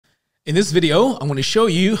In this video, I'm going to show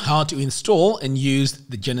you how to install and use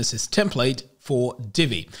the Genesis template for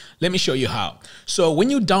Divi. Let me show you how. So when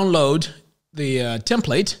you download the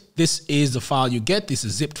template, this is the file you get. This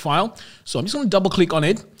is a zipped file. So I'm just going to double click on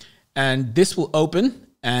it and this will open.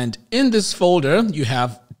 And in this folder, you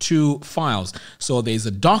have two files. So there's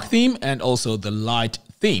a dark theme and also the light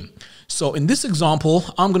theme. So in this example,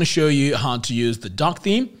 I'm going to show you how to use the dark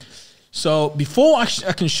theme. So before I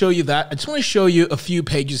can show you that, I just want to show you a few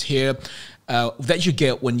pages here that you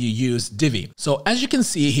get when you use Divi. So as you can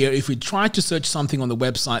see here, if we try to search something on the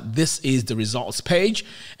website, this is the results page.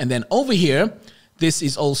 And then over here, this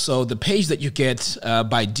is also the page that you get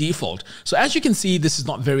by default. So as you can see, this is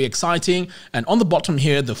not very exciting. And on the bottom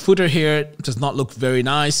here, the footer here does not look very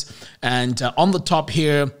nice. And on the top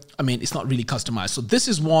here, I mean, it's not really customized. So this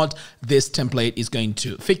is what this template is going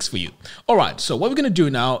to fix for you. All right, so what we're going to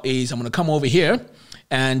do now is I'm going to come over here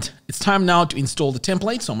and it's time now to install the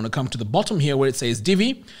template. So I'm going to come to the bottom here where it says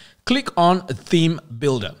Divi, click on Theme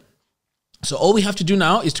Builder. So all we have to do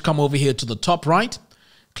now is to come over here to the top right,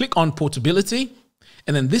 click on Portability,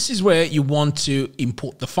 and then this is where you want to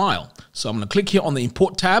import the file. So I'm going to click here on the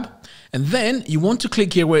Import tab, and then you want to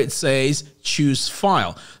click here where it says Choose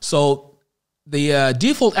File. So the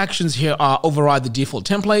default actions here are override the default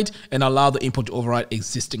template and allow the import to override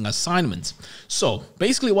existing assignments. So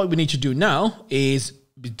basically what we need to do now is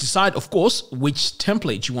decide, of course, which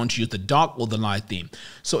template you want to use, the dark or the light theme.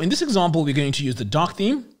 So in this example, we're going to use the dark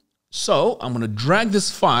theme. So I'm going to drag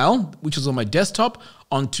this file, which is on my desktop,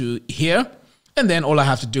 onto here. And then all I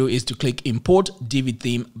have to do is to click Import Divi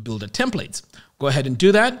Theme Builder Templates. Go ahead and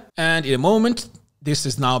do that. And in a moment, this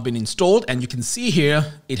has now been installed, and you can see here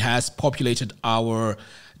it has populated our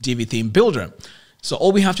Divi theme builder. So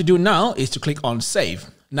all we have to do now is to click on Save.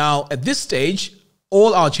 Now at this stage,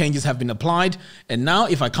 all our changes have been applied. And now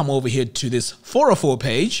if I come over here to this 404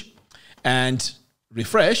 page and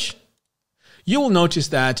refresh, you will notice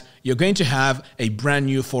that you're going to have a brand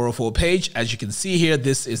new 404 page. As you can see here,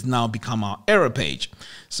 this is now become our error page.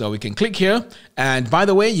 So we can click here. And by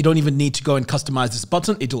the way, you don't even need to go and customize this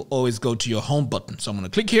button. It will always go to your home button. So I'm going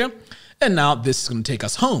to click here. And now this is going to take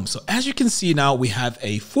us home. So as you can see now, we have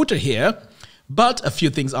a footer here, but a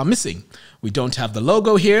few things are missing. We don't have the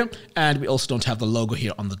logo here, and we also don't have the logo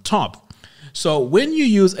here on the top. So when you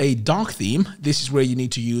use a dark theme, this is where you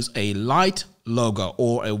need to use a light logo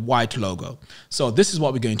or a white logo. So this is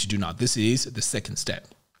what we're going to do now. This is the second step.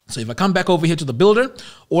 So if I come back over here to the builder,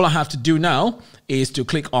 all I have to do now is to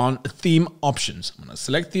click on Theme Options. I'm going to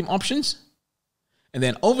select Theme Options. And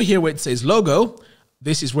then over here where it says Logo,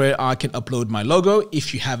 this is where I can upload my logo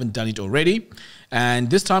if you haven't done it already.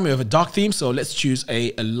 And this time we have a dark theme, so let's choose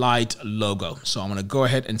a light logo. So I'm going to go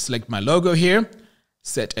ahead and select my logo here,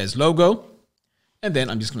 set as logo, and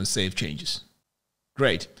then I'm just going to save changes.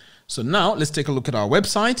 Great. So now let's take a look at our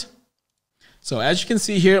website. So as you can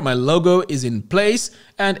see here, my logo is in place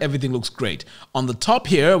and everything looks great. On the top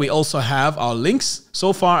here, we also have our links.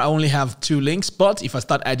 So far, I only have 2 links, but if I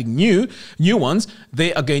start adding new ones,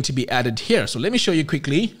 they are going to be added here. So let me show you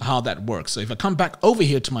quickly how that works. So if I come back over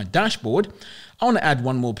here to my dashboard, I want to add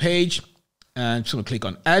one more page and I'm just going to click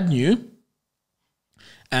on Add New.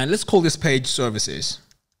 And let's call this page Services.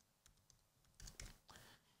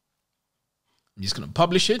 I'm just going to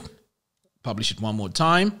publish it one more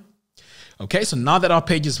time. Okay, so now that our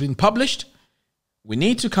page has been published, we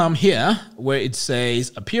need to come here where it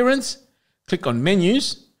says Appearance, click on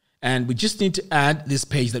Menus, and we just need to add this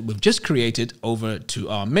page that we've just created over to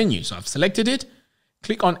our menu. So I've selected it,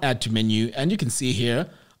 click on Add to Menu, and you can see here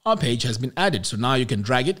our page has been added. So now you can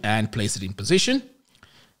drag it and place it in position.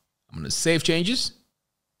 I'm going to save changes.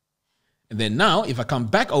 And then now if I come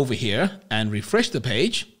back over here and refresh the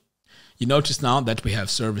page, you notice now that we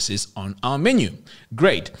have services on our menu.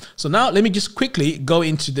 Great. So now let me just quickly go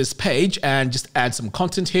into this page and just add some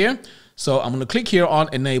content here. So I'm going to click here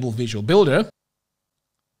on Enable Visual Builder.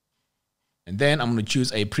 And then I'm going to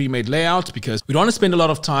choose a pre-made layout because we don't want to spend a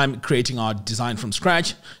lot of time creating our design from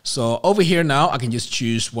scratch. So over here now, I can just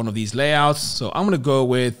choose one of these layouts. So I'm going to go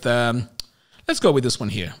with, let's go with this one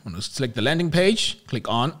here. I'm going to select the landing page, click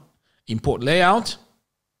on Import Layout.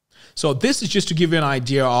 So this is just to give you an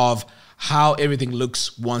idea of how everything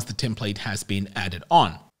looks once the template has been added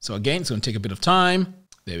on. So again, it's going to take a bit of time.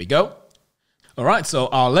 There we go. All right, so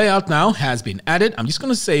our layout now has been added. I'm just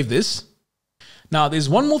going to save this. Now, there's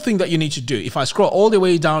one more thing that you need to do. If I scroll all the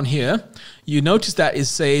way down here, you notice that it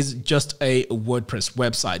says just a WordPress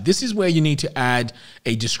website. This is where you need to add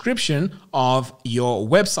a description of your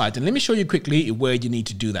website. And let me show you quickly where you need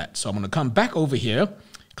to do that. So I'm going to come back over here,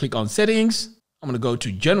 click on Settings. I'm going to go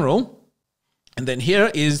to General. And then here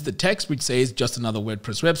is the text which says just another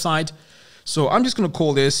WordPress website. So I'm just going to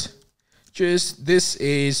call this this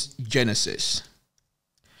is Genesis.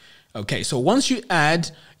 Okay, so once you add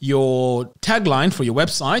your tagline for your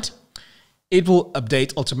website, it will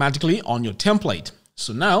update automatically on your template.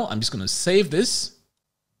 So now I'm just going to save this.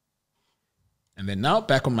 And then now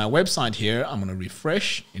back on my website here, I'm going to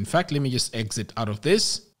refresh. In fact, let me just exit out of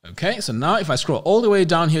this. Okay, so now if I scroll all the way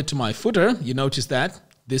down here to my footer, you notice that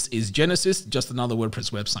this is Genesis, just another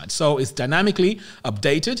WordPress website. So it's dynamically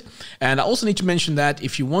updated. And I also need to mention that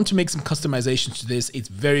if you want to make some customizations to this, it's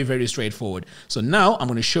very, very straightforward. So now I'm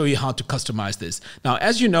going to show you how to customize this. Now,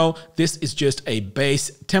 as you know, this is just a base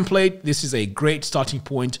template. This is a great starting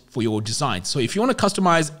point for your design. So if you want to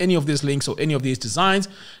customize any of these links or any of these designs,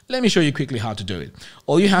 let me show you quickly how to do it.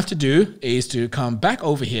 All you have to do is to come back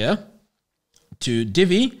over here to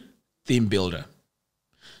Divi Theme Builder.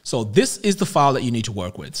 So this is the file that you need to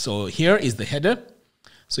work with. So here is the header.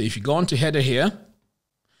 So if you go into header here,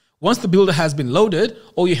 once the builder has been loaded,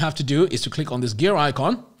 all you have to do is to click on this gear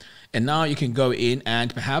icon. And now you can go in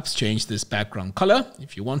and perhaps change this background color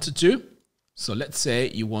if you wanted to. So let's say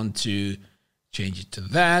you want to change it to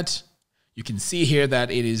that. You can see here that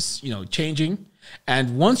it is, changing.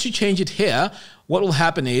 And once you change it here, what will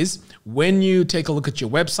happen is when you take a look at your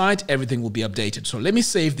website, everything will be updated. So let me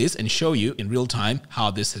save this and show you in real time how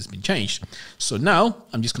this has been changed. So now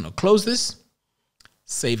I'm just going to close this,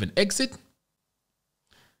 save and exit.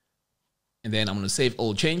 And then I'm going to save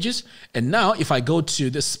all changes. And now if I go to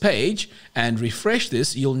this page and refresh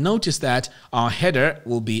this, you'll notice that our header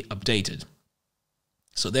will be updated.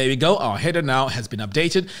 So there we go. Our header now has been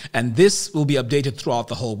updated, and this will be updated throughout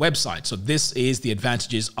the whole website. So this is the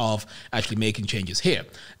advantages of actually making changes here.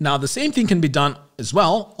 Now, the same thing can be done as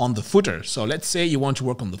well on the footer. So let's say you want to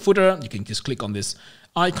work on the footer. You can just click on this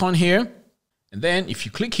icon here. And then if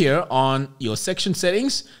you click here on your section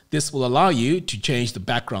settings, this will allow you to change the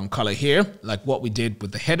background color here, like what we did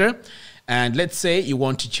with the header. And let's say you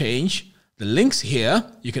want to change the links here.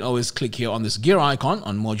 You can always click here on this gear icon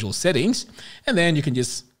on module settings, and then you can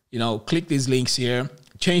just, click these links here,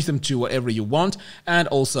 change them to whatever you want. And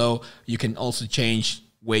also you can also change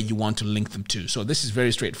where you want to link them to. So this is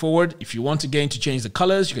very straightforward. If you want again to change the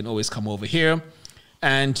colors, you can always come over here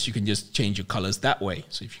and you can just change your colors that way.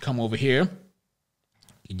 So if you come over here,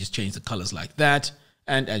 you can just change the colors like that.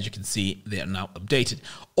 And as you can see, they are now updated.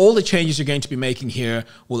 All the changes you're going to be making here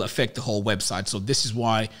will affect the whole website. So this is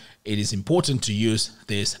why it is important to use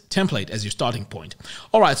this template as your starting point.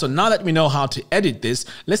 All right, so now that we know how to edit this,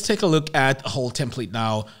 let's take a look at a whole template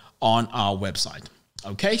now on our website.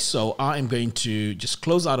 Okay, so I am going to just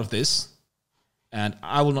close out of this. And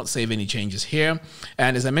I will not save any changes here.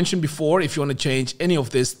 And as I mentioned before, if you want to change any of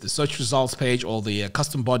this, the search results page or the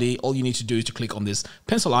custom body, all you need to do is to click on this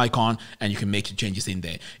pencil icon and you can make your changes in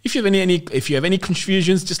there. If you have any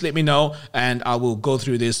confusions, just let me know and I will go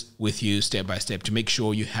through this with you step by step to make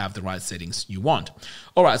sure you have the right settings you want.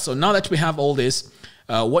 All right, so now that we have all this,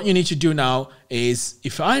 what you need to do now is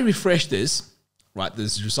if I refresh this, right,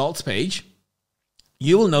 this results page,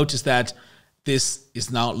 you will notice that this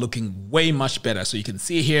is now looking way much better. So you can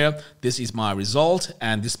see here, this is my result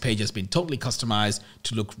and this page has been totally customized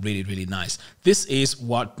to look really, really nice. This is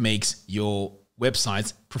what makes your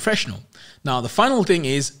websites professional. Now, the final thing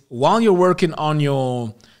is while you're working on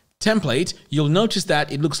your template, you'll notice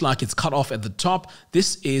that it looks like it's cut off at the top.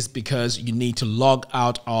 This is because you need to log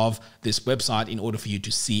out of this website in order for you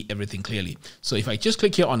to see everything clearly. So if I just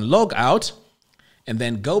click here on log out and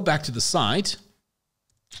then go back to the site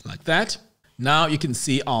like that, now you can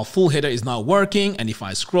see our full header is now working. And if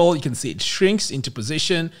I scroll, you can see it shrinks into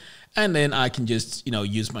position. And then I can just,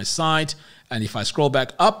 use my site. And if I scroll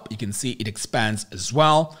back up, you can see it expands as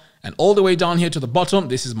well. And all the way down here to the bottom,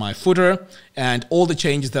 this is my footer. And all the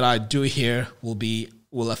changes that I do here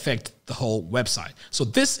will affect the whole website. So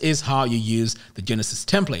this is how you use the Genesis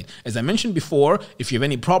template. As I mentioned before, if you have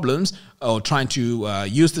any problems or trying to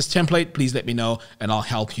use this template, please let me know and I'll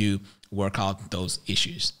help you work out those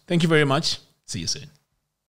issues. Thank you very much. See you soon.